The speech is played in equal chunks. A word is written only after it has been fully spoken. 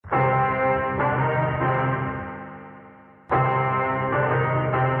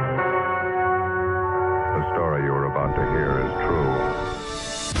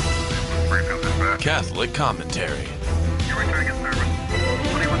Catholic commentary. You're returning in service.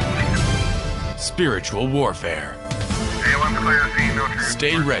 21 Spiritual warfare. A1 clear, C, no transport.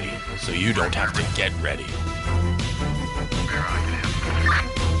 Stay ready so you don't have to get ready.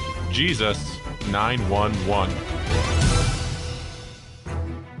 Jesus 911.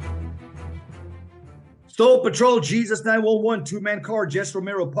 Soul Patrol, Jesus 911, two-man car, Jess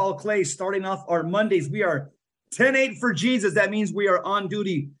Romero, Paul Clay, starting off our Mondays. We are 10-8 for Jesus. That means we are on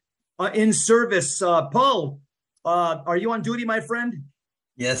duty, in service. Paul, are you on duty, my friend?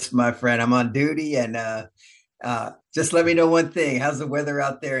 Yes, my friend, I'm on duty. And just let me know one thing. How's the weather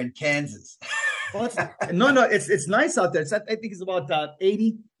out there in Kansas? Well, it's nice out there. I think it's about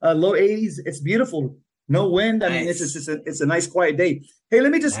 80, low 80s. It's beautiful. No wind. I mean, it's a nice quiet day. Hey,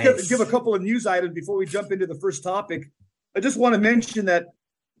 let me just give a couple of news items before we jump into the first topic. I just want to mention that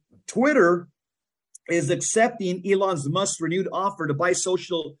Twitter is accepting Elon Musk's renewed offer to buy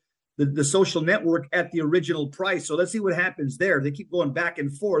the social network at the original price. So let's see what happens there. They keep going back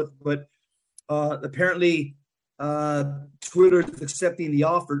and forth, but apparently Twitter is accepting the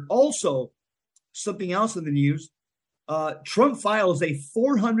offer. Also, something else in the news. Trump files a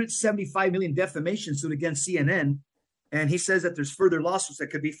 $475 million defamation suit against CNN, and he says that there's further lawsuits that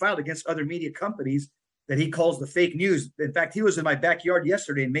could be filed against other media companies that he calls the fake news. In fact, he was in my backyard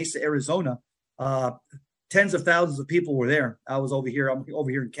yesterday in Mesa, Arizona. Tens of thousands of people were there. I'm over here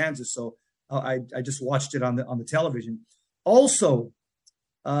in Kansas, so I just watched it on the television. Also,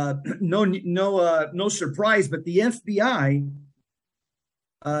 no surprise, but the FBI.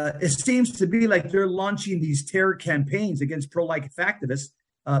 It seems to be like they're launching these terror campaigns against pro-life activists.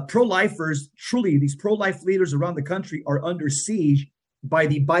 Pro-lifers, truly, these pro-life leaders around the country are under siege by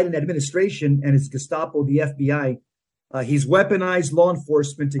the Biden administration and its Gestapo, the FBI. He's weaponized law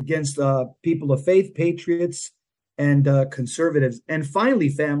enforcement against people of faith, patriots, and conservatives. And finally,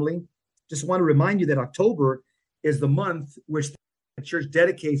 family, just want to remind you that October is the month which the church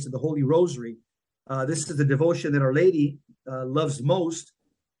dedicates to the Holy Rosary. This is the devotion that Our Lady loves most.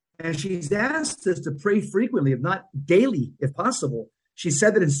 And she's asked us to pray frequently, if not daily, if possible. She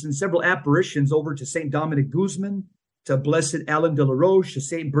said that in several apparitions over to St. Dominic Guzman, to Blessed Alan de la Roche, to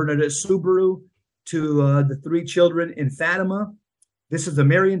St. Bernadette Subaru, to the three children in Fatima. This is the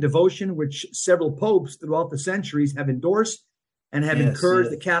Marian devotion, which several popes throughout the centuries have endorsed and have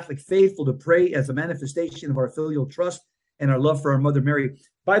encouraged the Catholic faithful to pray as a manifestation of our filial trust and our love for our Mother Mary.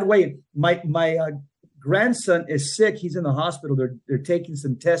 By the way, my grandson is sick. He's in the hospital. They're taking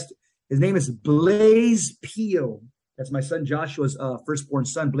some tests. His name is Blaise Pio. That's my son Joshua's firstborn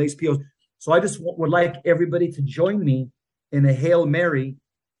son, Blaise Pio. So I just would like everybody to join me in a Hail Mary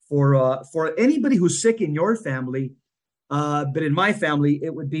for anybody who's sick in your family. But in my family,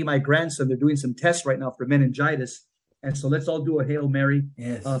 it would be my grandson. They're doing some tests right now for meningitis. And so let's all do a Hail Mary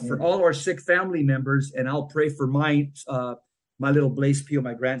for all our sick family members. And I'll pray for my little Blaise Pio,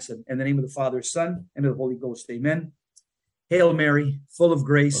 my grandson. In the name of the Father, Son, and of the Holy Ghost. Amen. Hail Mary, full of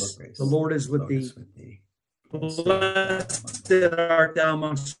grace. The Lord is with thee. Blessed art thou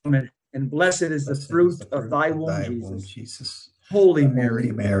amongst women, and blessed is the fruit of thy womb, Jesus. Holy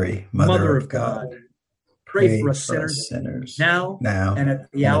Mary, Mother of God, pray for us sinners, now and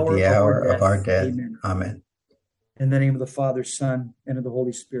at the hour of our death. Amen. In the name of the Father, Son, and of the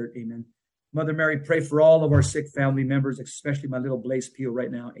Holy Spirit. Amen. Mother Mary, pray for all of our sick family members, especially my little Blaise Pio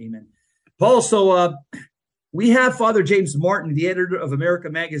right now. Amen. Paul, so we have Father James Martin, the editor of America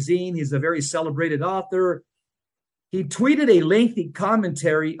Magazine. He's a very celebrated author. He tweeted a lengthy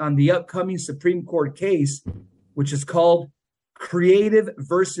commentary on the upcoming Supreme Court case, which is called Creative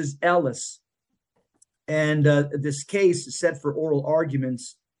versus Ellis. And this case is set for oral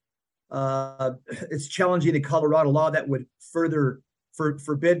arguments. It's challenging the Colorado law that would further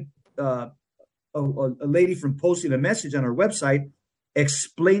forbid a lady from posting a message on her website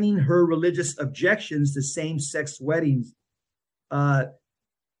explaining her religious objections to same-sex weddings.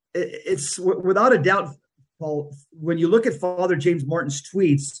 It's without a doubt, Paul, when you look at Father James Martin's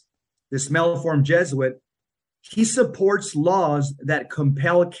tweets, this malformed Jesuit, he supports laws that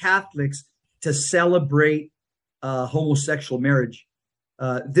compel Catholics to celebrate homosexual marriage.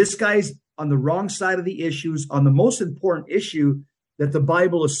 This guy's on the wrong side of the issues, on the most important issue that the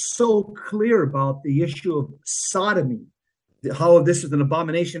Bible is so clear about, the issue of sodomy, how this is an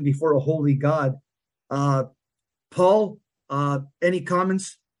abomination before a holy God. Paul, any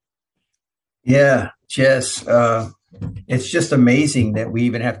comments? Yeah, Jess, it's just amazing that we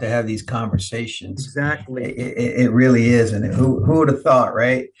even have to have these conversations. Exactly. It really is. And who would have thought,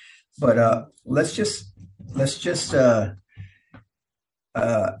 right? But let's just I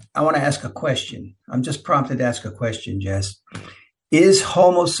want to ask a question. I'm just prompted to ask a question, Jess. Is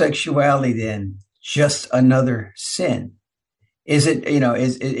homosexuality then just another sin? Is it,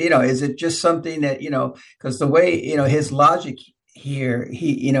 is it just something that, because the way, his logic here,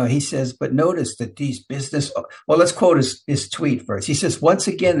 he says, but notice that these business, well, let's quote his tweet first. He says, once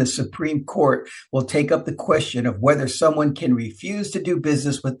again, the Supreme Court will take up the question of whether someone can refuse to do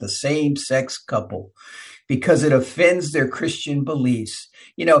business with the same sex couple because it offends their Christian beliefs.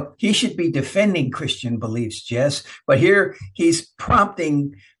 He should be defending Christian beliefs, Jess, but here he's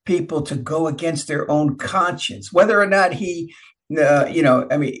prompting people to go against their own conscience, whether or not he, so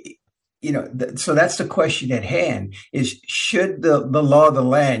that's the question at hand: is should the law of the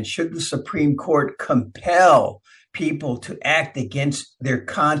land, should the Supreme Court compel people to act against their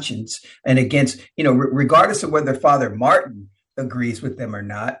conscience and against, regardless of whether Father Martin agrees with them or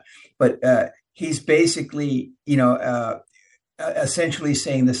not, but he's basically, essentially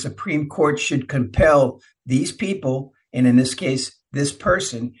saying the Supreme Court should compel these people, and in this case, this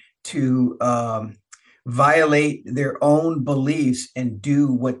person, to violate their own beliefs and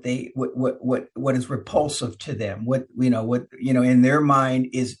do what is repulsive to them, what in their mind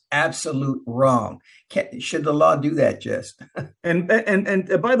is absolute wrong. Should the law do that, Jess? And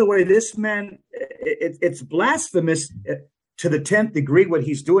by the way, this man, it's blasphemous to the 10th degree what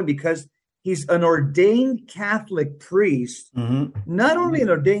he's doing, because he's an ordained Catholic priest. Mm-hmm. Not only an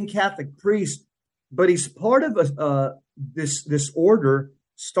ordained Catholic priest, but he's part of this order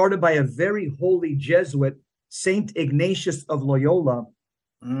started by a very holy Jesuit, Saint Ignatius of Loyola.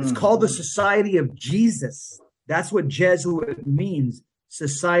 It's called the Society of Jesus. That's what Jesuit means,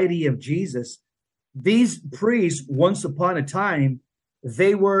 Society of Jesus. These priests, once upon a time,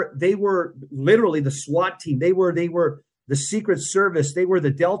 they were literally the SWAT team. They were the Secret Service. They were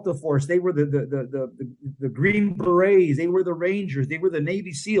the Delta Force. They were the Green Berets. They were the Rangers. They were the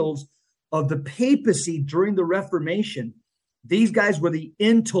Navy SEALs of the papacy during the Reformation. These guys were the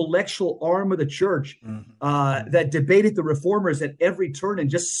intellectual arm of the church that debated the reformers at every turn and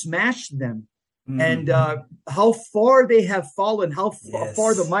just smashed them. And how far they have fallen, how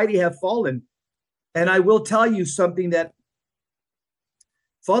far the mighty have fallen. And I will tell you something that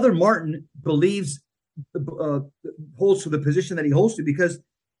Father Martin believes, holds to the position that he holds to, because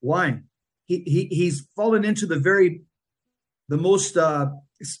why? He's fallen into the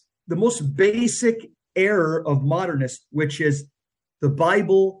most basic error of modernists, which is the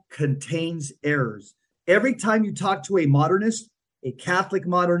Bible contains errors. Every time you talk to a modernist, a Catholic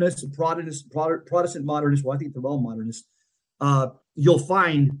modernist, a Protestant modernist, well, I think they're all modernists, you'll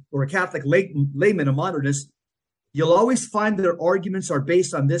find, or a Catholic layman, a modernist, you'll always find their arguments are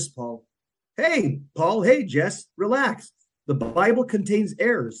based on this, Paul. Hey, Paul, hey, Jess, relax. The Bible contains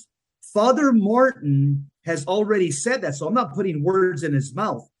errors. Father Martin has already said that, so I'm not putting words in his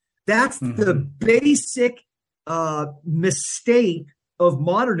mouth. That's the basic mistake of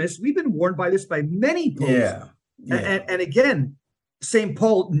modernists. We've been warned by this by many popes. Yeah. And again, St.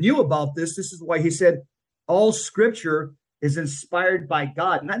 Paul knew about this. This is why he said all scripture is inspired by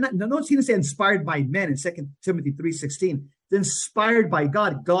God. Notice he didn't say inspired by men in 2 Timothy 3:16. It's inspired by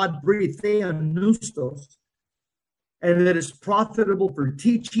God. God breathed theopneustos. And that is profitable for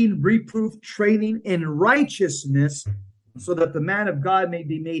teaching, reproof, training in righteousness, so that the man of God may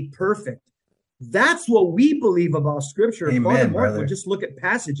be made perfect. That's what we believe about Scripture. Amen, Father Martin brother. would just look at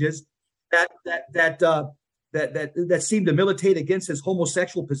passages that seem to militate against his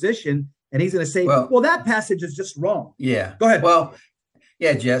homosexual position, and he's going to say, "Well, that passage is just wrong." Yeah, go ahead. Well,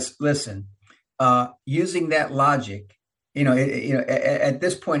 yeah, Jess. Listen, using that logic, at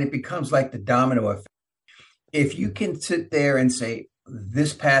this point, it becomes like the domino effect. If you can sit there and say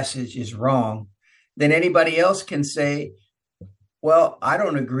this passage is wrong, then anybody else can say, well, I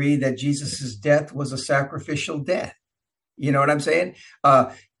don't agree that Jesus's death was a sacrificial death. You know what I'm saying?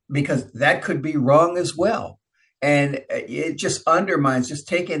 Because that could be wrong as well. And it just undermines, just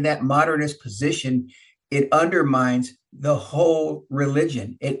taking that modernist position, it undermines the whole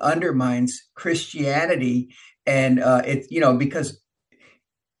religion. It undermines Christianity. And because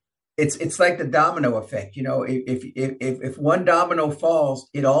it's like the domino effect. If one domino falls,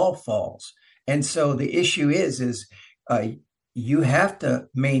 it all falls. And so the issue is you have to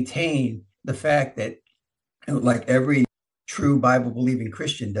maintain the fact that, like every true Bible-believing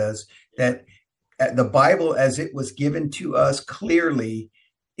Christian does, that the Bible as it was given to us clearly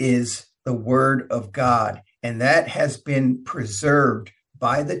is the Word of God. And that has been preserved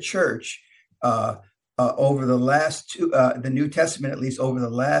by the church over the last the New Testament, at least over the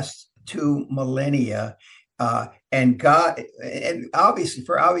last 2 millennia. And God, and obviously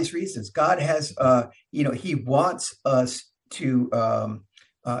for obvious reasons, God has, He wants us to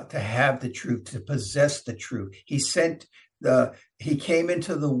have the truth, to possess the truth. He sent he came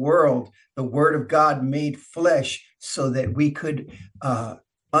into the world, the word of God made flesh so that we could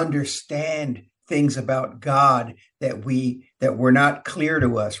understand things about God that were not clear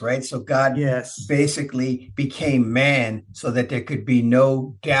to us, right? So God Yes. basically became man so that there could be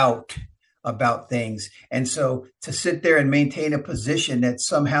no doubt about things. And so to sit there and maintain a position that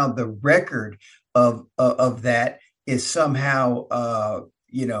somehow the record of that is somehow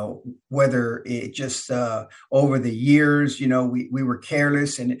whether it just over the years, we were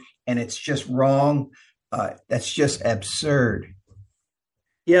careless and it's just wrong. That's just absurd.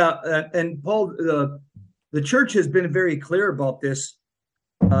 Yeah, and Paul, the church has been very clear about this.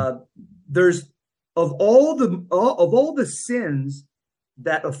 There's of all the sins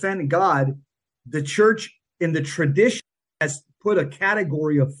that offend God, the church in the tradition has put a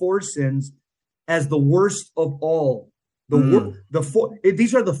category of 4 sins as the worst of all.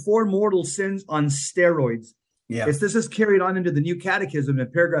 These are the 4 mortal sins on steroids. Yeah. This is carried on into the New Catechism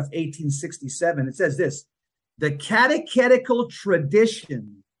in paragraph 1867. It says this: the catechetical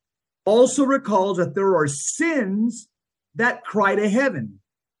tradition also recalls that there are sins that cry to heaven.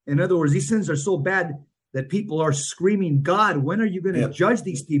 In other words, these sins are so bad that people are screaming, God, when are you going to judge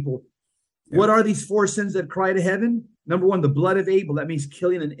these people? What are these 4 sins that cry to heaven? Number 1, the blood of Abel. That means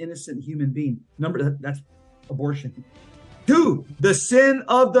killing an innocent human being. That's abortion. 2, the sin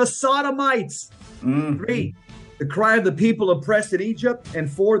of the Sodomites. 3, the cry of the people oppressed in Egypt. And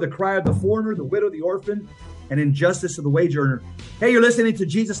 4, the cry of the foreigner, the widow, the orphan, and injustice of the wage earner. Hey, you're listening to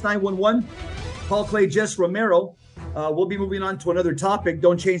Jesus 911. Paul Clay, Jess Romero. We'll be moving on to another topic.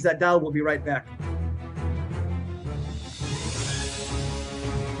 Don't change that dial. We'll be right back.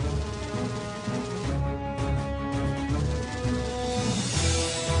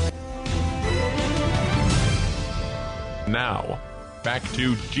 Now, back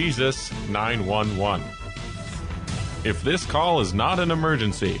to Jesus 911. If this call is not an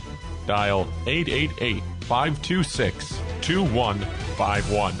emergency, dial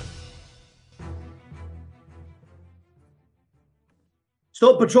 888-526-2151.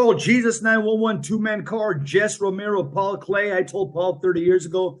 Snow Patrol, Jesus 911, 2-man car, Jess Romero, Paul Clay. I told Paul 30 years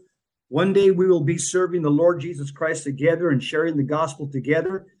ago, one day we will be serving the Lord Jesus Christ together and sharing the gospel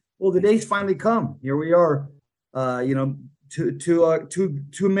together. Well, the day's finally come. Here we are. Two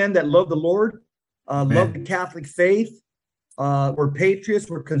men that love the Lord, love the Catholic faith. We're patriots,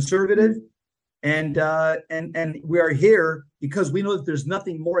 we're conservative, and we are here because we know that there's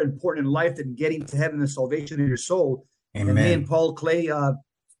nothing more important in life than getting to heaven and the salvation of your soul. Amen. And me and Paul Clay,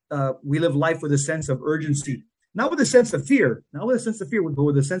 we live life with a sense of urgency, not with a sense of fear, but with a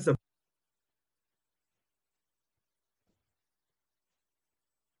sense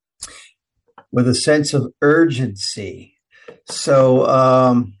of urgency. So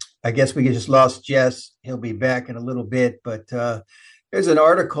I guess we just lost Jess. He'll be back in a little bit, but there's an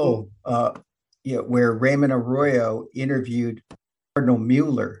article where Raymond Arroyo interviewed Cardinal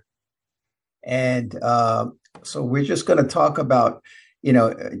Mueller. And so we're just going to talk about,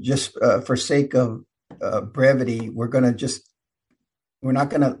 just for sake of brevity, we're not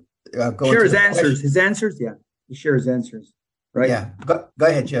going to go share his answers. His answers, he shares answers, right? Yeah, go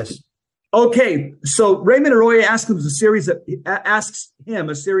ahead, Jess. Okay, so Raymond Arroyo asks him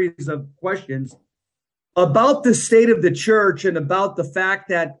a series of questions about the state of the church and about the fact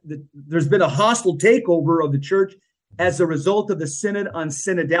that there's been a hostile takeover of the church as a result of the Synod on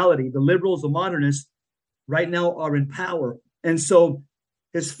Synodality. The liberals, the modernists, right now are in power. And so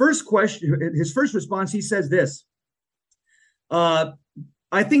his first response, he says this: I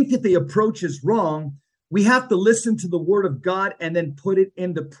think that the approach is wrong. We have to listen to the word of God and then put it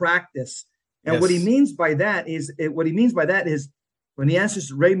into practice. And what he means by that is when he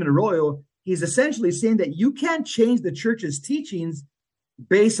answers Raymond Arroyo, he's essentially saying that you can't change the church's teachings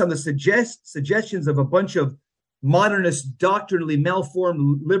based on the suggestions of a bunch of modernist, doctrinally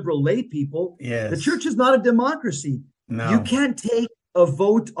malformed liberal lay people. Yes. The church is not a democracy. No. You can't take a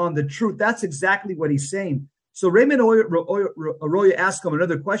vote on the truth. That's exactly what he's saying. So Raymond Arroyo asked him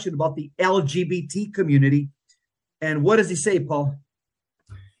another question about the LGBT community. And what does he say, Paul?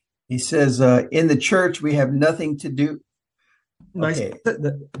 He says, in the church, we have nothing to do. Okay.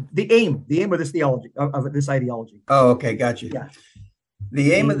 The aim of this theology, of this ideology. Oh, okay. Got you. Yeah.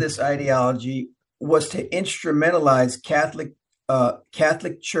 The aim of this ideology was to instrumentalize Catholic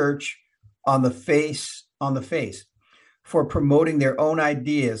Church on the face for promoting their own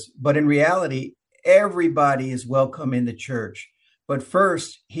ideas. But in reality, everybody is welcome in the church. But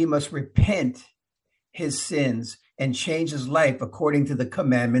first, he must repent his sins and change his life according to the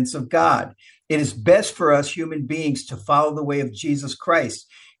commandments of God. It is best for us human beings to follow the way of Jesus Christ.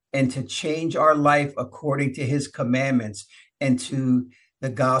 and to change our life according to his commandments and to the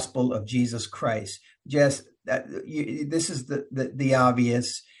gospel of Jesus Christ. Just this is the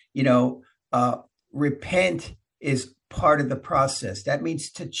obvious, repent is part of the process. That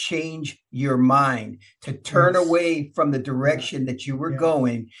means to change your mind, to turn away from the direction that you were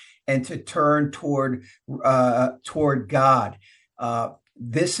going and to turn toward God.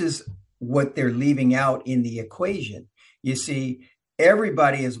 This is what they're leaving out in the equation. You see,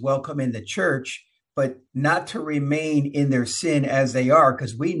 everybody is welcome in the church, but not to remain in their sin as they are,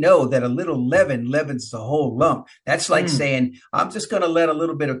 because we know that a little leaven leavens the whole lump. That's like saying, I'm just going to let a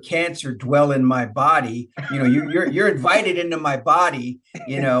little bit of cancer dwell in my body. You're invited into my body,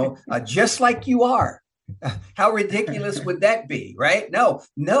 just like you are. How ridiculous would that be, right? No.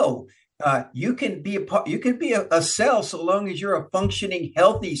 You can be a cell so long as you're a functioning,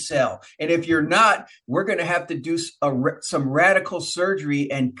 healthy cell. And if you're not, we're going to have to do some radical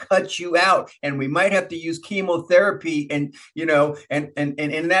surgery and cut you out. And we might have to use chemotherapy. And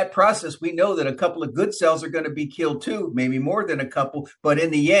in that process, we know that a couple of good cells are going to be killed too, maybe more than a couple. But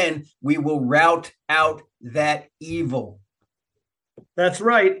in the end, we will rout out that evil. That's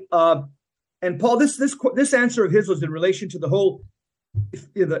right. And Paul, this answer of his was in relation to the whole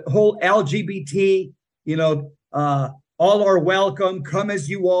LGBT, all are welcome, come as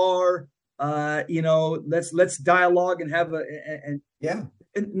you are, let's dialogue and have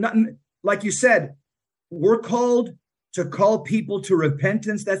like you said, we're called to call people to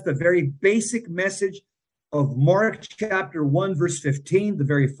repentance. That's the very basic message of Mark chapter 1, verse 15, the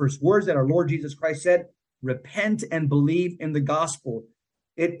very first words that our Lord Jesus Christ said, repent and believe in the gospel.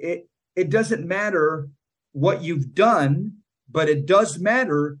 It doesn't matter what you've done, but it does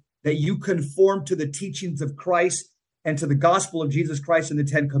matter that you conform to the teachings of Christ and to the gospel of Jesus Christ and the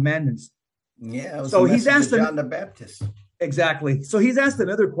 10 Commandments. Yeah. So he's asked John the Baptist. Exactly. So he's asked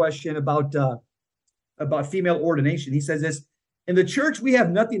another question about female ordination. He says this: in the church, we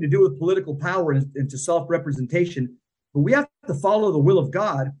have nothing to do with political power and to self-representation, but we have to follow the will of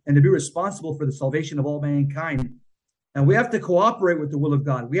God and to be responsible for the salvation of all mankind. And we have to cooperate with the will of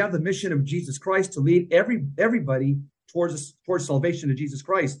God. We have the mission of Jesus Christ to lead everybody towards salvation to Jesus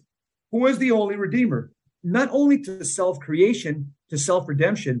Christ, who is the only Redeemer, not only to self-creation, to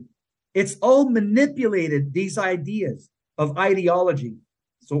self-redemption. It's all manipulated, these ideas of ideology.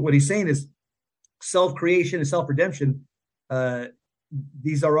 So what he's saying is self-creation and self-redemption,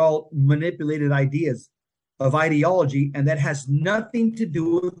 these are all manipulated ideas of ideology, and that has nothing to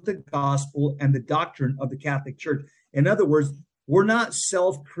do with the gospel and the doctrine of the Catholic Church. In other words, we're not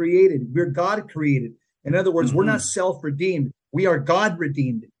self-created, we're God-created. In other words, we're not self-redeemed. We are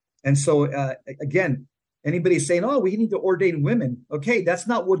God-redeemed. And so, again, anybody saying, oh, we need to ordain women. Okay, that's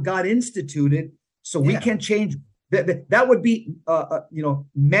not what God instituted. So we can change. That would be,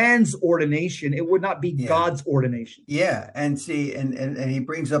 man's ordination. It would not be God's ordination. Yeah. And see, and he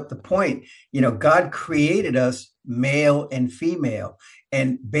brings up the point, God created us male and female.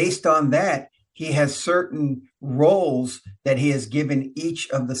 And based on that, he has certain roles that he has given each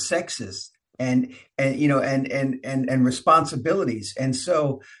of the sexes. And responsibilities. And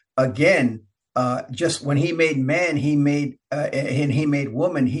so again, just when he made man, he made and he made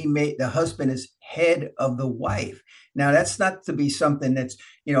woman, he made the husband as head of the wife. Now that's not to be something that's,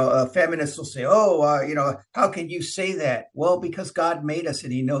 feminists will say, how can you say that? Well, because God made us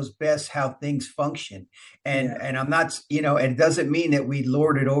and he knows best how things function. And I'm not, it doesn't mean that we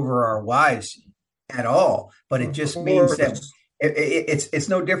lord it over our wives at all, but it just means that it's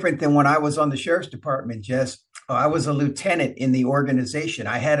no different than when I was on the sheriff's department, Jess. I was a lieutenant in the organization.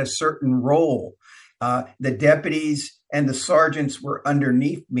 I had a certain role. The deputies and the sergeants were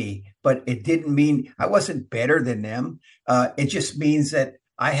underneath me, but it didn't mean I wasn't better than them. It just means that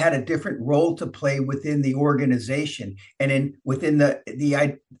I had a different role to play within the organization. And within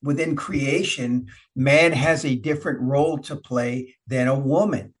creation, man has a different role to play than a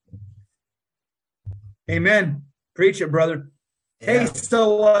woman. Amen. Preach it, brother. Yeah. Hey,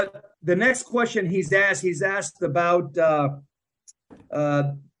 so the next question he's asked about the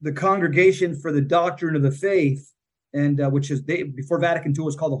Congregation for the Doctrine of the Faith, and which is before Vatican II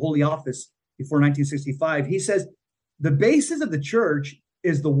was called the Holy Office before 1965. He says the basis of the church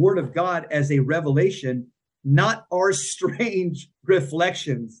is the Word of God as a revelation, not our strange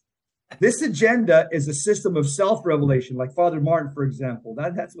reflections. This agenda is a system of self-revelation, like Father Martin, for example.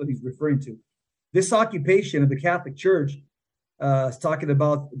 That's what he's referring to. This occupation of the Catholic Church is talking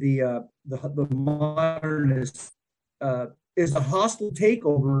about the modernists, is a hostile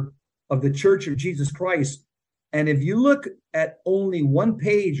takeover of the Church of Jesus Christ. And if you look at only one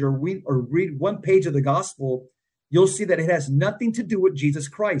page or read one page of the gospel, you'll see that it has nothing to do with Jesus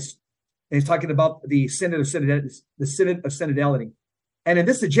Christ. And he's talking about the Synod of Synodality. And in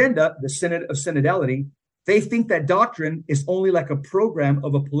this agenda, the Synod of Synodality, they think that doctrine is only like a program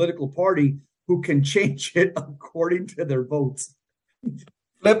of a political party who can change it according to their votes.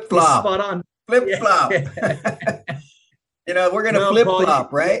 Flip flop. Spot on. Flip flop. We're going to flip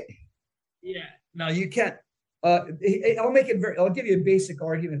flop, right? Yeah. No, you can't. I'll give you a basic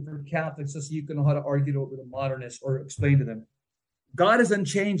argument for Catholics so you can know how to argue it with a modernist or explain to them. God is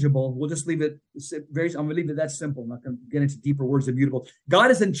unchangeable. We'll just leave it I'm going to leave it that simple. I'm not going to get into deeper words of immutable.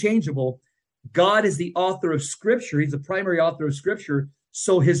 God is unchangeable. God is the author of Scripture. He's the primary author of Scripture.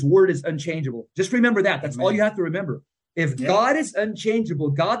 So his word is unchangeable. Just remember that. That's all you have to remember. If God is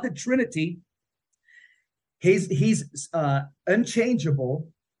unchangeable, God the Trinity, he's unchangeable.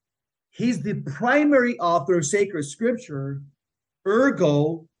 He's the primary author of sacred Scripture.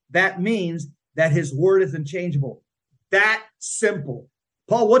 Ergo, that means that his word is unchangeable. That simple.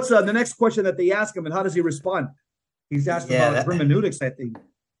 Paul, what's the next question that they ask him, and how does he respond? He's asked about hermeneutics, I think.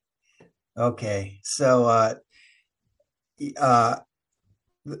 Okay, so they're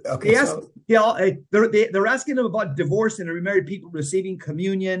asking him about divorce and remarried people receiving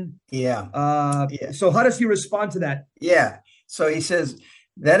communion. So how does he respond to that? Yeah. So he says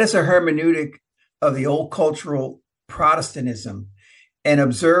that is a hermeneutic of the old cultural Protestantism and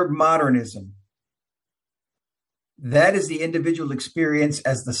observed modernism. That is the individual experience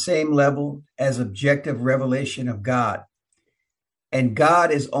as the same level as objective revelation of God. And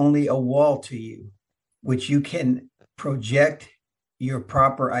God is only a wall to you, which you can project your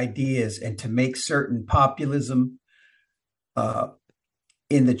proper ideas and to make certain populism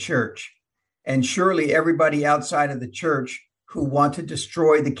in the church. And surely everybody outside of the church who want to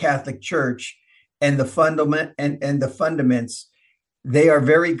destroy the Catholic Church and the fundaments, they are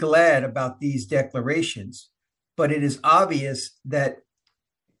very glad about these declarations. But it is obvious that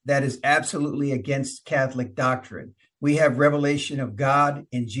that is absolutely against Catholic doctrine. We have revelation of God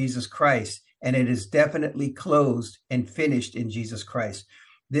in Jesus Christ, and it is definitely closed and finished in Jesus Christ.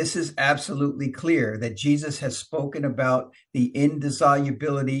 This is absolutely clear that Jesus has spoken about the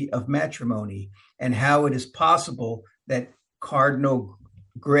indissolubility of matrimony and how it is possible that Cardinal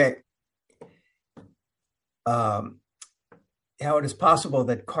Grech, I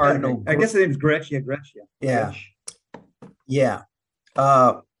guess the name's Grech. Yeah.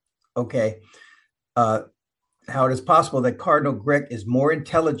 Okay. How it is possible that Cardinal Grech is more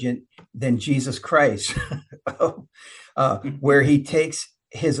intelligent than Jesus Christ, where he takes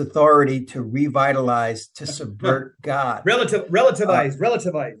his authority to revitalize, to subvert God. Relativize.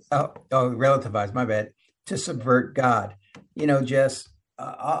 Relativize, my bad. To subvert God. Jess,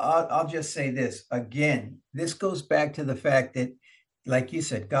 I'll just say this again. This goes back to the fact that, like you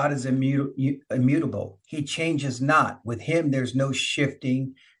said, God is immutable. He changes not. With him, there's no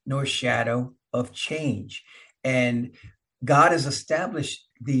shifting nor shadow of change. And God has established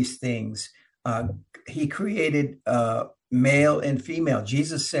these things. He created male and female.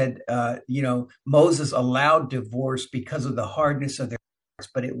 Jesus said, Moses allowed divorce because of the hardness of their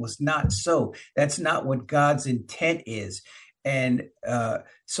hearts, but it was not so. That's not what God's intent is. And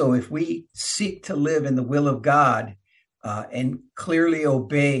so if we seek to live in the will of God and clearly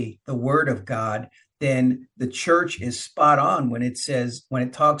obey the word of God, then the church is spot on when it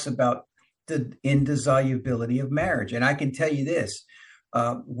talks about the indissolubility of marriage. And I can tell you this,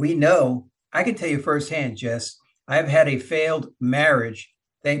 I can tell you firsthand, Jess, I've had a failed marriage.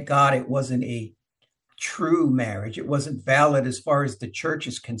 Thank God it wasn't a true marriage. It wasn't valid as far as the church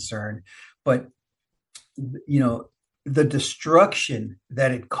is concerned. But, the destruction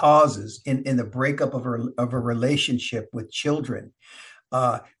that it causes in the breakup of a relationship with children,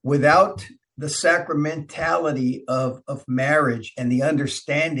 without the sacramentality of marriage and the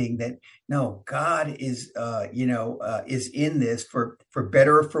understanding that no, God is in this for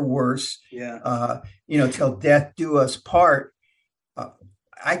better or for worse. Till death do us part.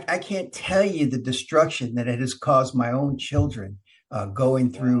 I can't tell you the destruction that it has caused my own children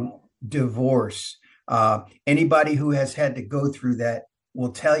going through divorce. Anybody who has had to go through that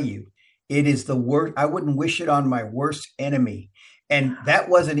will tell you it is the worst. I wouldn't wish it on my worst enemy. And that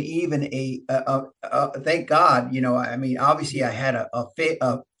wasn't even thank God, obviously I had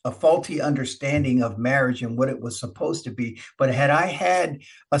a faulty understanding of marriage and what it was supposed to be. But had I had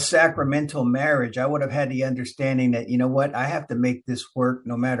a sacramental marriage, I would have had the understanding that, I have to make this work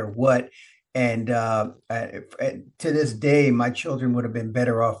no matter what. And to this day, my children would have been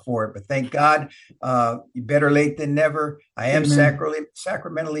better off for it. But thank God, better late than never. I am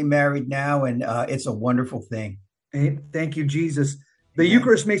sacramentally married now, and it's a wonderful thing. Thank you, Jesus. The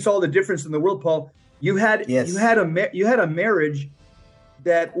Eucharist makes all the difference in the world, Paul. Yes. You had a marriage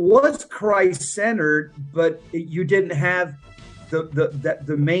that was Christ centered, but you didn't have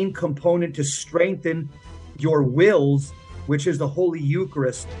the main component to strengthen your wills, which is the Holy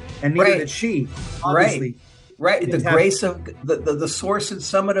Eucharist, and neither did Right. she. Right. Obviously, Right. she The didn't have. grace of the source and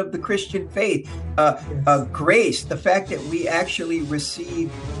summit of the Christian faith. Yes. Grace, the fact that we actually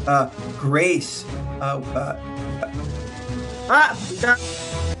receive grace. Ah,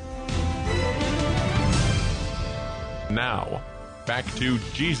 Now, back to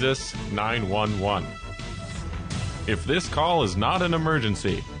Jesus 911. If this call is not an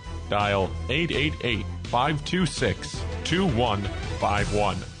emergency, dial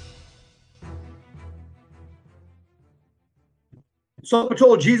 888-526-2151. So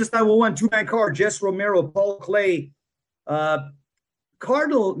told Jesus 911, two-man car, Jess Romero, Paul Clay.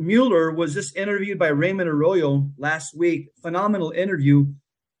 Cardinal Mueller was just interviewed by Raymond Arroyo last week. Phenomenal interview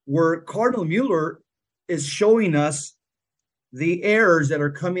where Cardinal Mueller is showing us the errors that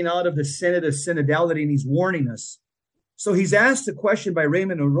are coming out of the Synod of Synodality, and he's warning us. So he's asked a question by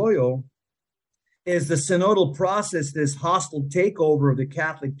Raymond Arroyo: is the synodal process this hostile takeover of the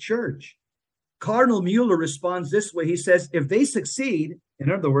Catholic Church? Cardinal Mueller responds this way. He says, if they succeed,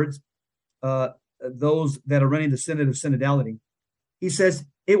 in other words, those that are running the Synod of Synodality, he says,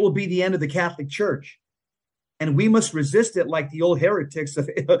 it will be the end of the Catholic Church. And we must resist it like the old heretics of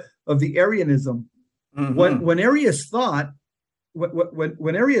the Arianism. Mm-hmm. When Arius thought,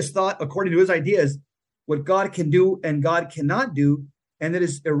 when Arius thought, according to his ideas, what God can do and God cannot do, and that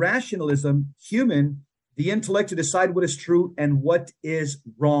is irrationalism, human, the intellect to decide what is true and what is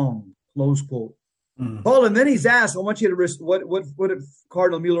wrong. Close quote. Mm-hmm. Paul, and then he's asked, I want you to what if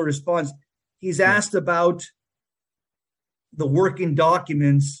Cardinal Mueller responds? He's asked about the working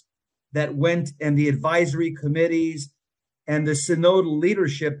documents that went and the advisory committees and the synodal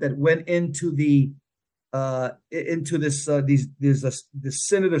leadership that went into the this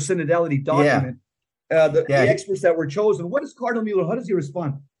Synod of Synodality document. The experts that were chosen. What is Cardinal Mueller? How does he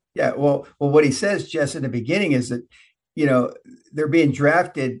respond? Yeah, well, what he says, Jess, in the beginning is that, they're being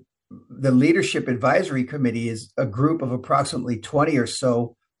drafted. The Leadership Advisory Committee is a group of approximately 20 or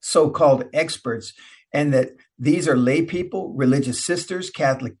so-called experts, and that these are lay people, religious sisters,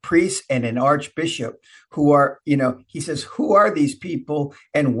 Catholic priests, and an archbishop who are, he says, who are these people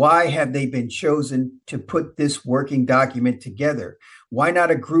and why have they been chosen to put this working document together? Why not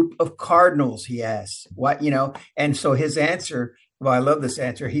a group of cardinals, he asks. Why, and so his answer, well, I love this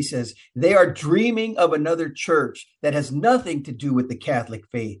answer. He says, they are dreaming of another church that has nothing to do with the Catholic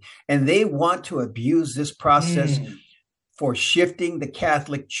faith, and they want to abuse this process for shifting the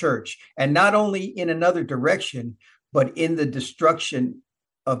Catholic Church, and not only in another direction, but in the destruction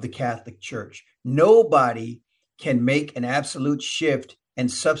of the Catholic Church. Nobody can make an absolute shift and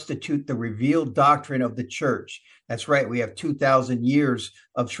substitute the revealed doctrine of the church. That's right. We have 2,000 years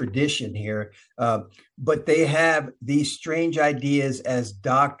of tradition here, but they have these strange ideas as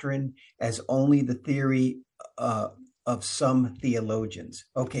doctrine, as only the theory of some theologians.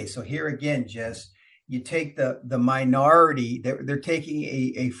 Okay, so here again, Jess, you take the minority, they're taking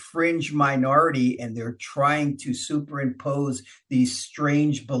a fringe minority and they're trying to superimpose these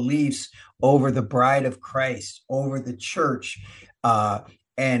strange beliefs over the bride of Christ, over the church.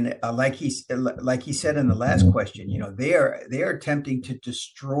 And like he said in the last question, they are attempting to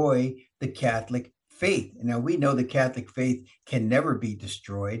destroy the Catholic faith. Now, we know the Catholic faith can never be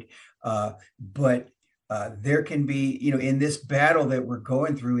destroyed, but there can be, in this battle that we're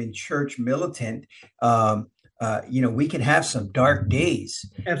going through in church militant, we can have some dark days.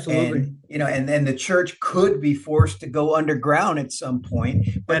 Absolutely. And then the church could be forced to go underground at some point.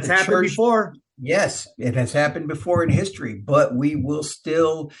 But that's happened before. Yes, it has happened before in history, but we will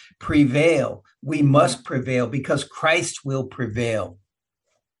still prevail. We must prevail because Christ will prevail.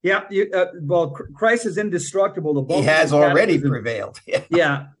 Yeah. Christ is indestructible. He has already prevailed.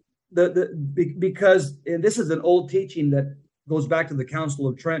 Yeah. Because, and this is an old teaching that goes back to the Council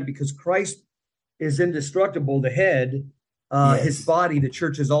of Trent, because Christ is indestructible, the head, his body, the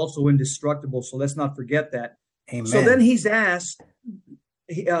church, is also indestructible. So let's not forget that. Amen. So then he's asked,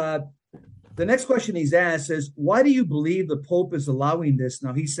 the next question he's asked is, why do you believe the Pope is allowing this?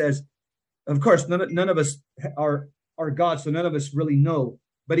 Now he says, of course, none of us are God, so none of us really know.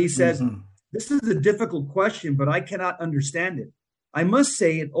 But he says, this is a difficult question, but I cannot understand it. I must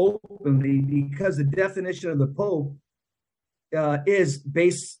say it openly because the definition of the Pope is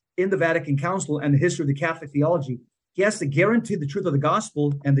based in the Vatican Council and the history of the Catholic theology. He has to guarantee the truth of the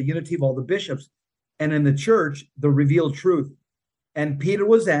gospel and the unity of all the bishops, and in the church, the revealed truth. And Peter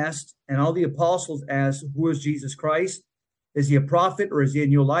was asked, and all the apostles asked, who is Jesus Christ? Is he a prophet or is he a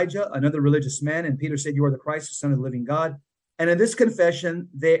new Elijah, another religious man? And Peter said, you are the Christ, the Son of the living God. And in this confession,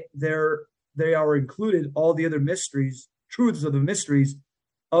 they are included all the other mysteries, truths of the mysteries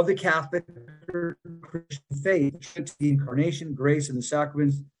of the Catholic Christian faith, the incarnation, grace, and the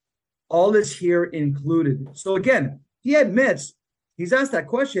sacraments. All is here included. So again, he admits, he's asked that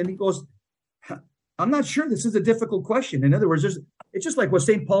question. He goes, I'm not sure this is a difficult question. In other words, it's just like what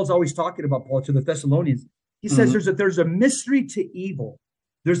St. Paul's always talking about, Paul, to the Thessalonians. He says there's a mystery to evil.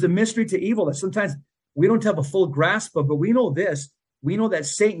 There's a mystery to evil that sometimes we don't have a full grasp of, but we know this. We know that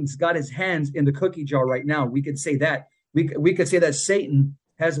Satan's got his hands in the cookie jar right now. We could say that. We could say that Satan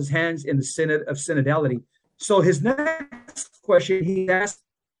has his hands in the synod of synodality. So his next question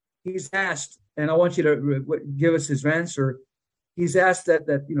he's asked, and I want you to give us his answer. He's asked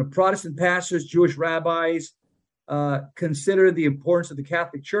that Protestant pastors, Jewish rabbis consider the importance of the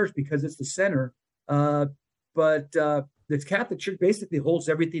Catholic Church because it's the center. But the Catholic Church basically holds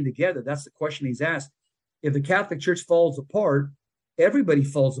everything together. That's the question he's asked. If the Catholic Church falls apart, everybody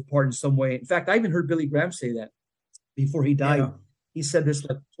falls apart in some way. In fact, I even heard Billy Graham say that before he died. Yeah. He said this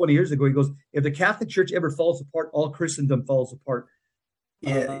like 20 years ago. He goes, if the Catholic Church ever falls apart, all Christendom falls apart.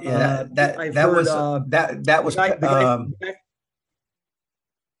 That was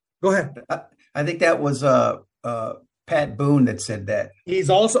go ahead. I think that was Pat Boone that said that. He's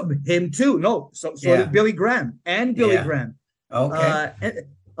also him too. No, so did Billy Graham and Billy Graham. Okay. And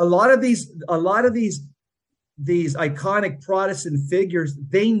a lot of these iconic Protestant figures,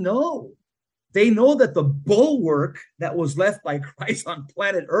 they know that the bulwark that was left by Christ on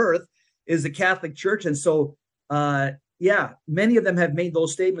planet Earth is the Catholic Church, and so many of them have made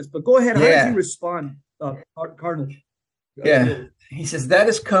those statements. But go ahead, how does he respond, Cardinal? He says that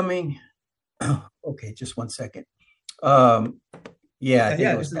is coming. Okay, just 1 second. That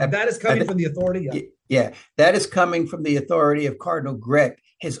is coming from the authority. Yeah, that is coming from the authority of Cardinal Grech,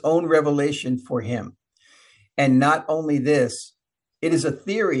 his own revelation for him. And not only this, it is a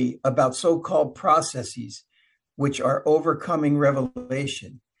theory about so-called processes which are overcoming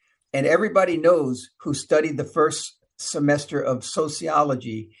revelation. And everybody knows who studied the first semester of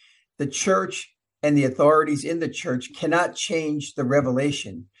sociology, the church and the authorities in the church cannot change the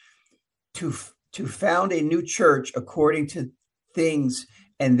revelation. To found a new church according to things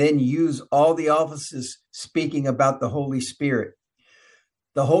and then use all the offices speaking about the Holy Spirit.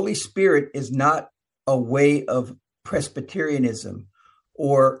 The Holy Spirit is not a way of Presbyterianism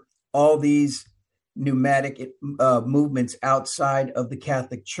or all these pneumatic movements outside of the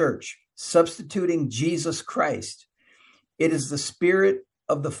Catholic Church, substituting Jesus Christ. It is the Spirit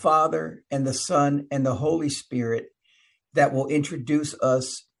of the Father and the Son and the Holy Spirit that will introduce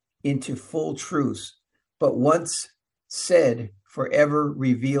us into full truth, but once said, forever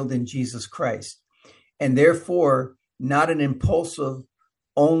revealed in Jesus Christ, and therefore not an impulsive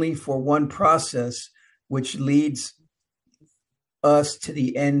only for one process, which leads us to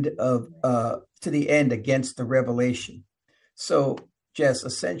the end against the revelation. So, Jess,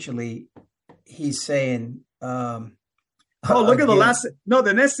 essentially, he's saying, look at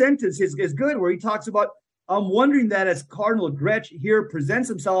the next sentence is good, where he talks about, I'm wondering that as Cardinal Grech here presents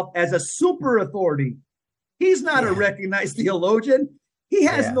himself as a super authority. He's not a recognized theologian. He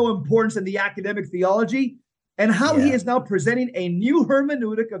has no importance in the academic theology. And how he is now presenting a new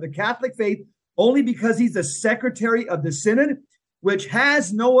hermeneutic of the Catholic faith only because he's the secretary of the synod, which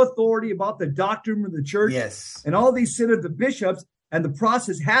has no authority about the doctrine of the church. Yes. And all these synod, the bishops, and the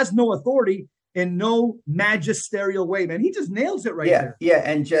process has no authority in no magisterial way, man. He just nails it there. Yeah,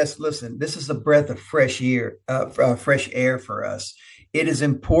 and just listen, this is a breath of fresh air for us. It is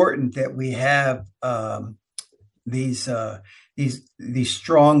important that we have these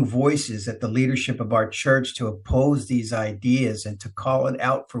strong voices at the leadership of our church to oppose these ideas and to call it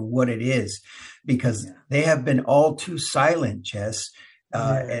out for what it is, because they have been all too silent, Jess.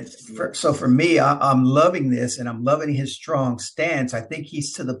 So for me, I'm loving this, and I'm loving his strong stance. I think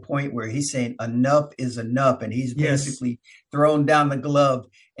he's to the point where he's saying enough is enough, and he's basically thrown down the glove,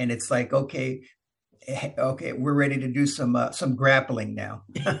 and it's like, okay, we're ready to do some grappling now,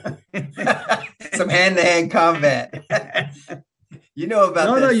 some hand-to-hand combat. You know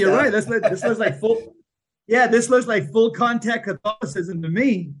about that? You're right. This looks like full. Yeah, this looks like full contact Catholicism to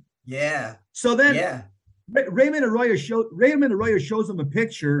me. Yeah. So then, Raymond Arroyo shows him a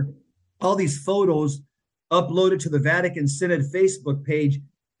picture, all these photos uploaded to the Vatican Synod Facebook page,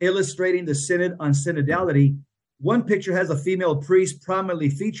 illustrating the Synod on synodality. One picture has a female priest prominently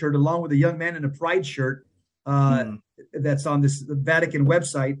featured, along with a young man in a pride shirt that's on the Vatican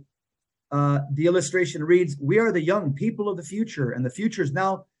website. The illustration reads, "We are the young people of the future, and the future is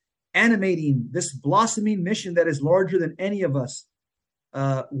now animating this blossoming mission that is larger than any of us.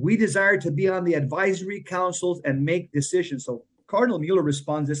 We desire to be on the advisory councils and make decisions. So Cardinal Mueller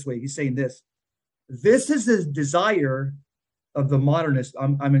responds this way. He's saying this. This is the desire of the modernist,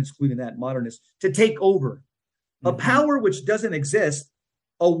 I'm excluding that, modernist, to take over. A power which doesn't exist,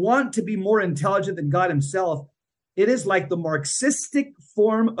 a want to be more intelligent than God himself. It is like the Marxistic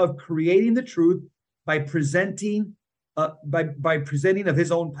form of creating the truth by presenting of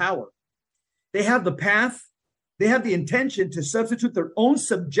his own power. They have the path, they have the intention to substitute their own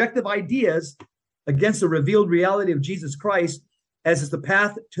subjective ideas against the revealed reality of Jesus Christ as is the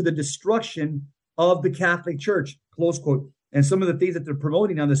path to the destruction of the Catholic Church, close quote. And some of the things that they're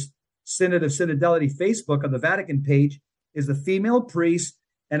promoting on this Synod of Synodality Facebook on the Vatican page is the female priest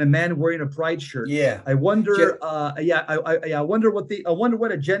and a man wearing a pride shirt. Yeah. I wonder. I wonder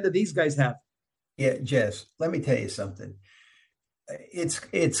what agenda these guys have. Yeah, Jess. Let me tell you something.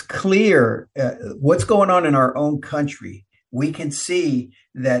 It's clear what's going on in our own country. We can see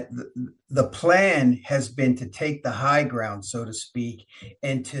that the plan has been to take the high ground, so to speak,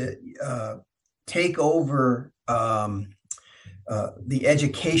 and to take over the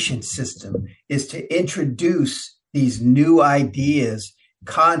education system, is to introduce these new ideas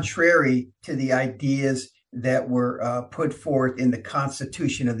contrary to the ideas that were put forth in the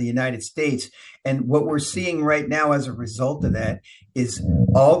Constitution of the United States. And what we're seeing right now as a result of that is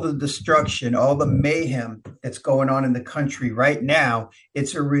all the destruction, all the mayhem that's going on in the country right now.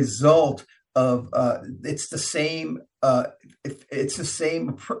 It's a result of it's the same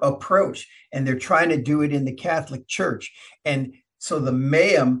approach, and they're trying to do it in the Catholic Church. And so the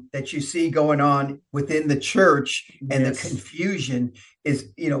mayhem that you see going on within the church and the confusion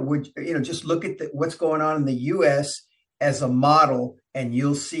is, just look at what's going on in the U.S. as a model, and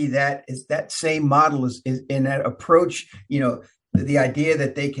you'll see that is that same model is in that approach. The idea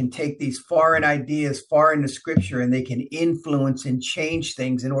that they can take these foreign ideas far into scripture and they can influence and change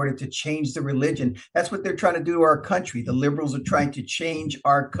things in order to change the religion. That's what they're trying to do to our country. The liberals are trying to change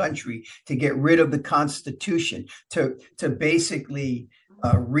our country, to get rid of the Constitution, to basically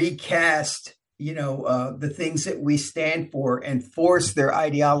recast, the things that we stand for and force their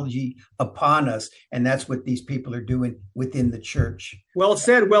ideology upon us. And that's what these people are doing within the church. Well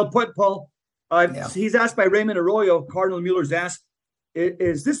said. Well put, Paul. He's asked by Raymond Arroyo, Cardinal Mueller's asked,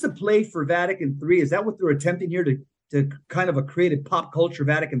 is this a play for Vatican III? Is that what they're attempting here to kind of create a pop culture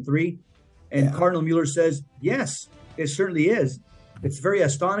Vatican III? And Cardinal Mueller says, yes, it certainly is. It's very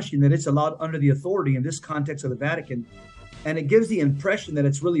astonishing that it's allowed under the authority in this context of the Vatican. And it gives the impression that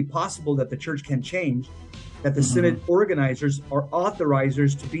it's really possible that the church can change, that the Synod organizers are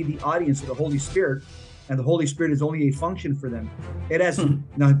authorizers to be the audience of the Holy Spirit, and the Holy Spirit is only a function for them. It has,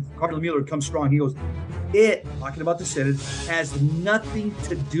 now Cardinal Mueller comes strong. He goes, talking about the Synod, has nothing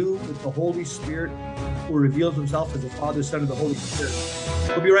to do with the Holy Spirit who reveals himself as the Father, Son, and the Holy Spirit.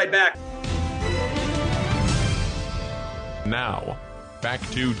 We'll be right back. Now, back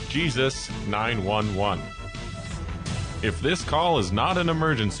to Jesus 911. If this call is not an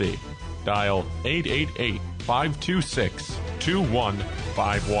emergency, dial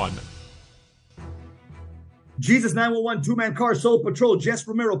 888-526-2151. Jesus 911, two-man car, Soul Patrol, Jess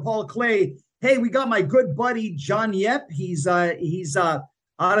Romero, Paul Clay. Hey, we got my good buddy John Yep. He's out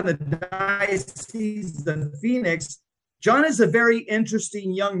of the Diocese of Phoenix. John is a very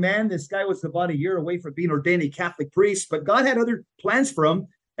interesting young man. This guy was about a year away from being ordained a Catholic priest, but God had other plans for him.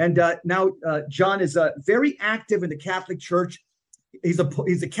 And now John is very active in the Catholic Church. He's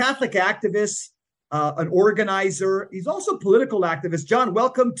a Catholic activist, an organizer. He's also a political activist. John,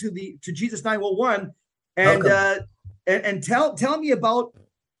 welcome to Jesus 911. And tell me about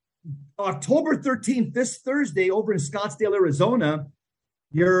October 13th, this Thursday, over in Scottsdale, Arizona.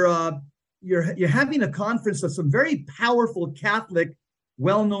 You're having a conference of some very powerful Catholic,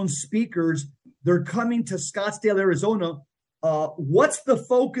 well-known speakers. They're coming to Scottsdale, Arizona. What's the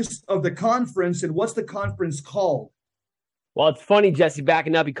focus of the conference, and what's the conference called? Well, it's funny, Jesse,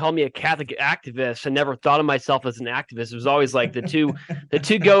 backing up, you called me a Catholic activist. I never thought of myself as an activist. It was always like the two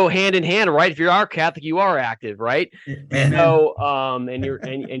go hand in hand, right? If you are Catholic, you are active, right? Amen. So,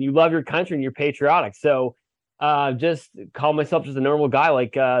 and you love your country and you're patriotic. So, just call myself just a normal guy,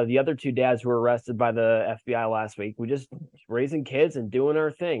 like the other two dads who were arrested by the FBI last week. We just raising kids and doing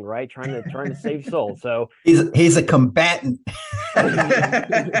our thing, right? Trying to save souls. So he's a combatant.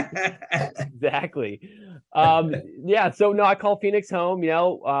 Exactly. So no, I call Phoenix home,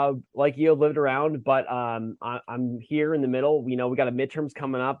 like you lived around, but I'm here in the middle. We got a midterms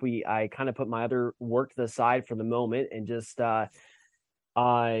coming up. I kind of put my other work to the side for the moment and just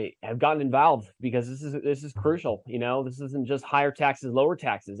have gotten involved because this is crucial. This isn't just higher taxes, lower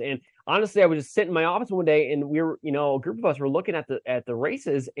taxes. And honestly, I was just sitting in my office one day, and we were, a group of us were looking at the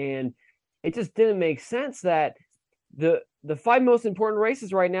races, and it just didn't make sense that the five most important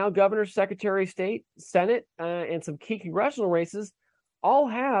races right now, governor, secretary of state, Senate, and some key congressional races, all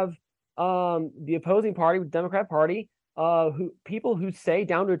have the opposing party, the Democrat Party, people who say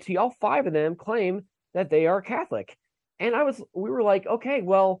down to a T, all five of them claim that they are Catholic. And we were like, okay,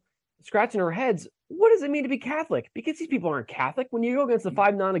 well, scratching our heads, what does it mean to be Catholic? Because these people aren't Catholic. When you go against the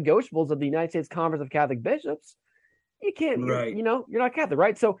five non-negotiables of the United States Conference of Catholic Bishops, you can't, Right. you're not Catholic,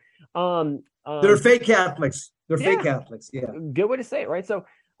 right? So, they're fake Catholics. They're fake Catholics. Yeah. Good way to say it, right? So,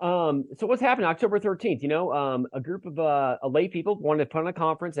 so what's happening October 13th? A group of lay people wanted to put on a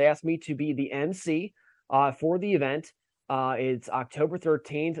conference. They asked me to be the MC for the event. It's October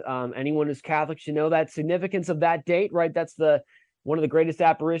 13th. Anyone who's Catholic should know that significance of that date, right? That's one of the greatest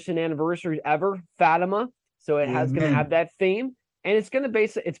apparition anniversaries ever, Fatima. So it has going to have that theme, and it's going to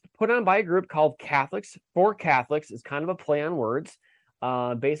it's put on by a group called Catholics for Catholics. It's kind of a play on words.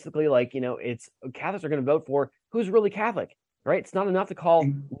 Basically, it's Catholics are going to vote for who's really Catholic, right? It's not enough to call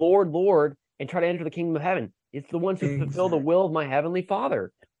Lord, Lord, and try to enter the kingdom of heaven. It's the ones who fulfill the will of my heavenly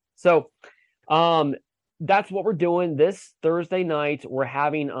Father. So, that's what we're doing this Thursday night. We're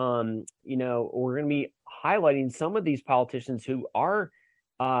having, we're going to be highlighting some of these politicians who are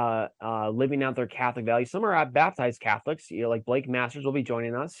living out their Catholic values. Some are baptized Catholics, like Blake Masters will be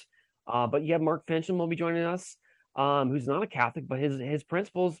joining us. But you have Mark Fincham will be joining us, who's not a Catholic, but his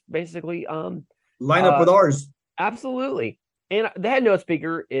principles basically line up with ours. Absolutely. And the head note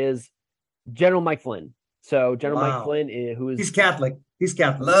speaker is General Mike Flynn. So General Mike Flynn, he's Catholic. He's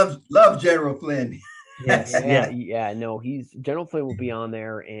Catholic. Love General Flynn. Yes. No, General Flynn will be on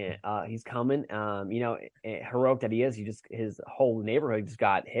there, and he's coming. Heroic that he is, his whole neighborhood just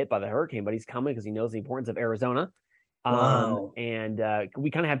got hit by the hurricane, but he's coming because he knows the importance of Arizona. And we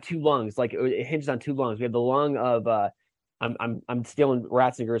kind of have two lungs, like it hinges on two lungs. We have the lung of I'm stealing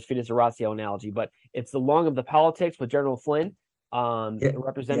Ratzinger's Fides Oratio analogy, but it's the lung of the politics with General Flynn,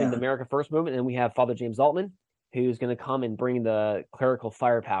 representing the America First movement, and we have Father James Altman, who's going to come and bring the clerical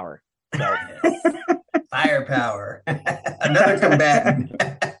firepower. So. Firepower. Another combatant.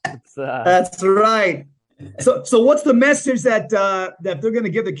 That's right. So what's the message that they're going to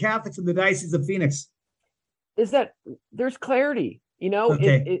give the Catholics in the Diocese of Phoenix? Is that there's clarity. We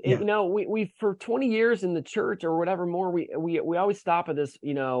for 20 years in the church or whatever more, we always stop at this,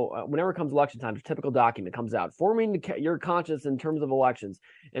 whenever it comes election time, a typical document comes out, forming your conscience in terms of elections,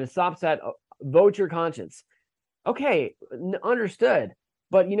 and it stops at vote your conscience. Okay, understood.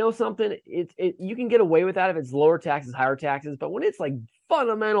 But something, you can get away with that if it's lower taxes, higher taxes. But when it's like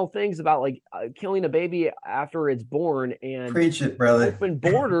fundamental things about like killing a baby after it's born and preach it, brother, open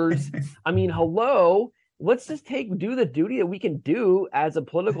borders, I mean, hello, let's just do the duty that we can do as a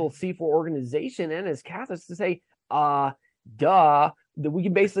political C4 organization and as Catholics to say, that we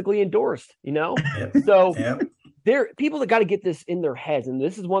can basically endorse, Yep. So. Yep. There are people that got to get this in their heads, and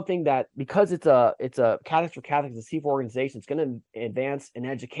this is one thing that because it's a Catholics for Catholics, a C4 organization, it's going to advance an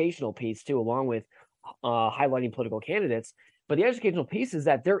educational piece too, along with highlighting political candidates. But the educational piece is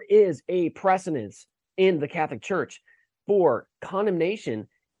that there is a precedence in the Catholic Church for condemnation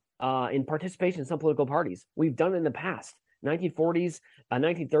in participation in some political parties. We've done it in the past, 1940s,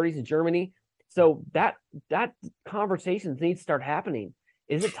 1930s in Germany. So that conversation needs to start happening.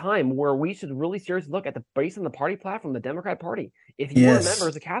 Is it time where we should really seriously look at based on the party platform, the Democrat Party? If you are a member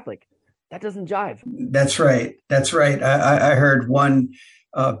as a Catholic, that doesn't jive. That's right. I heard one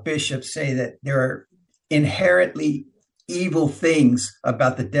bishop say that there are inherently evil things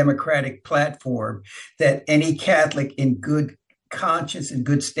about the Democratic platform that any Catholic in good conscience and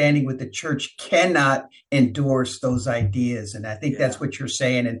good standing with the church cannot endorse those ideas. And I think that's what you're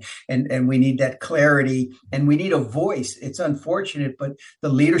saying. And we need that clarity and we need a voice. It's unfortunate, but the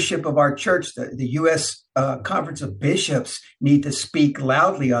leadership of our church, the U.S. Conference of Bishops, need to speak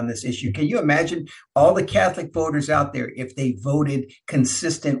loudly on this issue. Can you imagine all the Catholic voters out there if they voted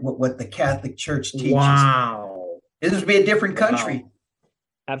consistent with what the Catholic Church teaches? Wow. This would be a different country. Wow.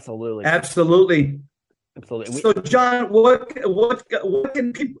 Absolutely. So, John, what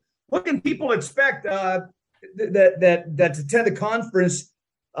can people expect that attend the conference?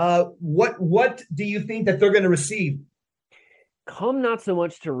 What do you think that they're going to receive? Come not so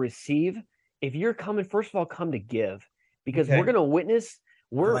much to receive. If you're coming, first of all, come to give, because we're going to witness.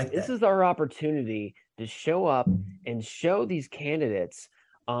 This is our opportunity to show up and show these candidates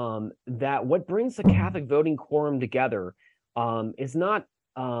that what brings the Catholic voting quorum together is not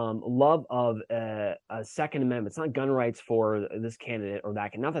love of a Second Amendment. It's not gun rights for this candidate or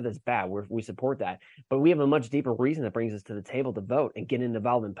that. Not that that's bad. We support that, but we have a much deeper reason that brings us to the table to vote and get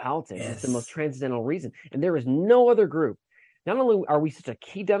involved in politics. Yes. It's the most transcendental reason, and there is no other group. Not only are we such a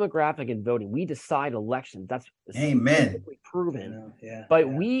key demographic in voting, we decide elections. That's Amen. Proven. Yeah, but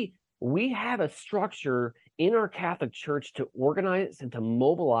we have a structure in our Catholic Church to organize and to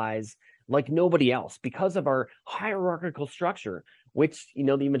mobilize like nobody else because of our hierarchical structure, which the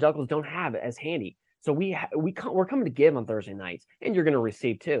evangelicals don't have as handy. So we're coming to give on Thursday nights, and you're going to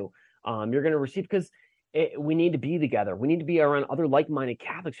receive too. You're going to receive because we need to be together. We need to be around other like-minded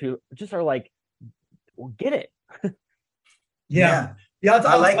Catholics who just are like, well, get it. Yeah.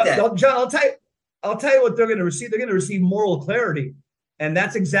 I like that, John. I'll tell you what they're going to receive. They're going to receive moral clarity, and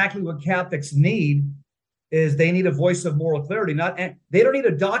that's exactly what Catholics need. Is they need a voice of moral clarity. They don't need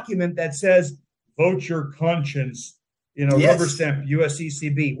a document that says vote your conscience. Rubber stamp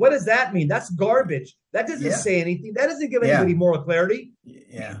USCCB. What does that mean? That's garbage. That doesn't say anything. That doesn't give anybody moral clarity.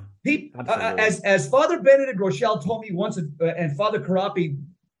 Yeah. As Father Benedict Rochelle told me once, and Father Carapi,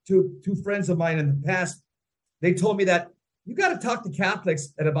 two friends of mine in the past, they told me that you got to talk to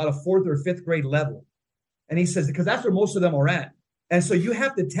Catholics at about a 4th or 5th grade level. And he says, because that's where most of them are at. And so you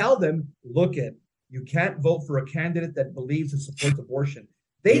have to tell them, you can't vote for a candidate that believes and supports abortion.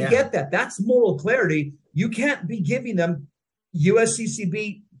 They get that. That's moral clarity. You can't be giving them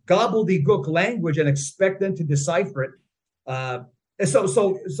USCCB gobbledygook language and expect them to decipher it.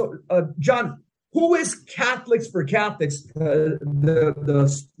 John, who is Catholics for Catholics, the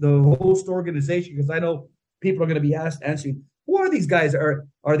host organization? Because I know people are going to be answering, who are these guys?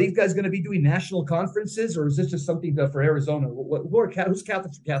 Are these guys going to be doing national conferences, or is this just something for Arizona? Who's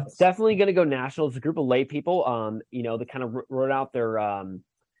Catholics for Catholics? Definitely going to go national. It's a group of lay people. They kind of wrote out their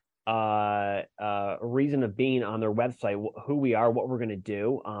reason of being on their website, who we are, what we're going to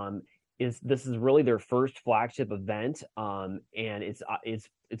do. This is really their first flagship event, and it's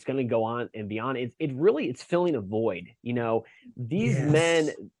going to go on and beyond. It's filling a void. These men,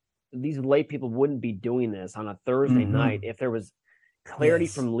 these lay people wouldn't be doing this on a Thursday night if there was clarity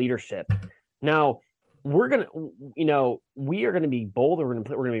from leadership. Now we are going to be bold. We're going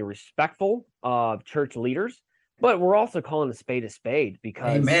to be respectful of church leaders, but we're also calling a spade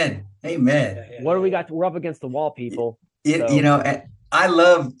because Amen. What do we got? We're up against the wall, people. I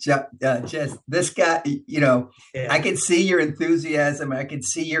love just this guy. I can see your enthusiasm. I can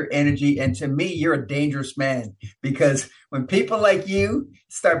see your energy. And to me, you're a dangerous man, because when people like you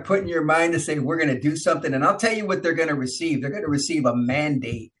start putting your mind to say, we're going to do something, and I'll tell you what they're going to receive. They're going to receive a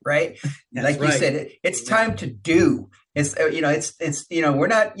mandate, right? You said, it's time to do. It's, we're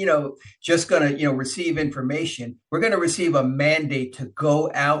not, just going to, receive information. We're going to receive a mandate to go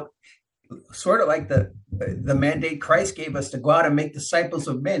out, sort of like the mandate Christ gave us to go out and make disciples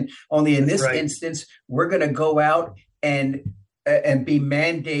of men. Only in this instance, we're going to go out and be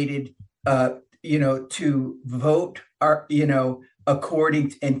mandated, to vote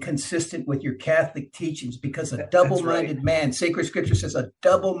according and consistent with your Catholic teachings, because a double-minded man, sacred scripture says, a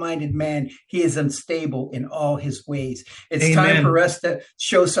double-minded man, he is unstable in all his ways. It's time for us to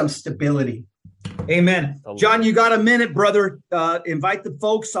show some stability. Amen. John, you got a minute, brother. Invite the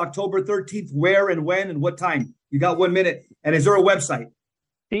folks, October 13th, where and when and what time. You got 1 minute. And is there a website?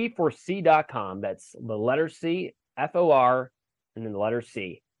 C4C.com. That's the letter C, FOR, and then the letter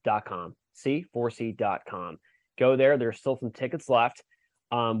C.com. C4C.com. Go there. There's still some tickets left.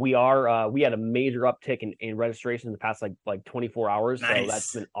 We had a major uptick in registration in the past like 24 hours. Nice. So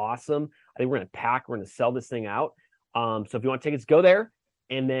that's been awesome. I think we're going to sell this thing out. So if you want tickets, go there.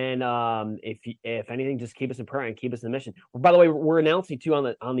 And then if anything, just keep us in prayer and keep us in the mission. By the way, we're announcing too on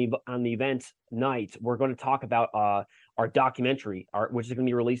the event night, we're going to talk about our documentary, which is going to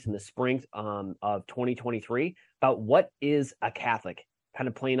be released in the spring of 2023, about what is a Catholic, kind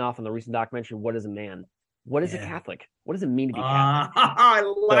of playing off on the recent documentary, What is a Man? What is a Catholic? What does it mean to be Catholic? I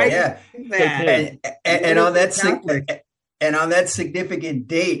like that. And on that and on that significant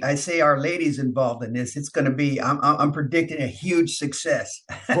date, I say Our Lady's involved in this. It's going to be, I'm predicting a huge success.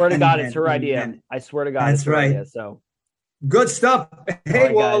 Swear to God, it's her idea. I swear to God, it's her idea. So good stuff.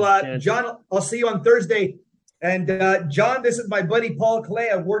 Hey, guys, John, I'll see you on Thursday. And John, this is my buddy Paul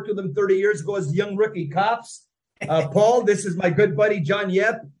Clay. I worked with him 30 years ago as young rookie cops. Paul, this is my good buddy John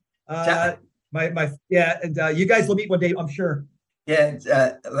Yep. And you guys will meet one day, I'm sure. Yeah,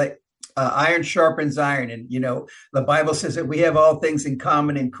 iron sharpens iron, and the Bible says that we have all things in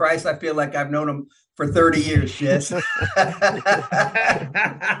common in Christ. I feel like I've known him for 30 years, Jess.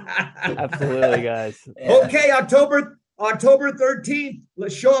 Absolutely, guys. Yeah. Okay, October 13th.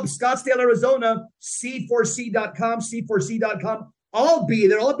 Let's show up, Scottsdale, Arizona. C4C.com, C4C.com. I'll be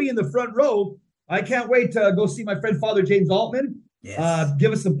there. I'll be in the front row. I can't wait to go see my friend Father James Altman. Yes.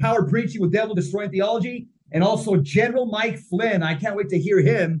 Give us some power preaching with devil destroying theology, and also General Mike Flynn. I can't wait to hear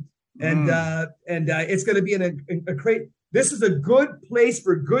him. And it's going to be a great. This is a good place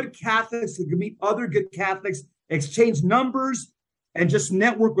for good Catholics to meet other good Catholics, exchange numbers, and just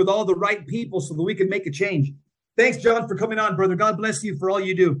network with all the right people so that we can make a change. Thanks, John, for coming on, brother. God bless you for all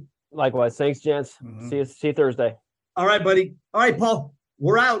you do. Likewise. Thanks, gents. See you Thursday. All right, buddy. All right, Paul.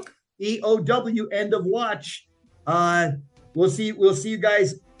 We're out. EOW, end of watch. We'll see you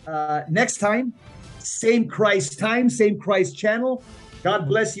guys next time. Same Christ time, same Christ channel. God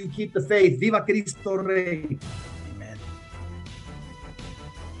bless you. Keep the faith. Viva Cristo Rey.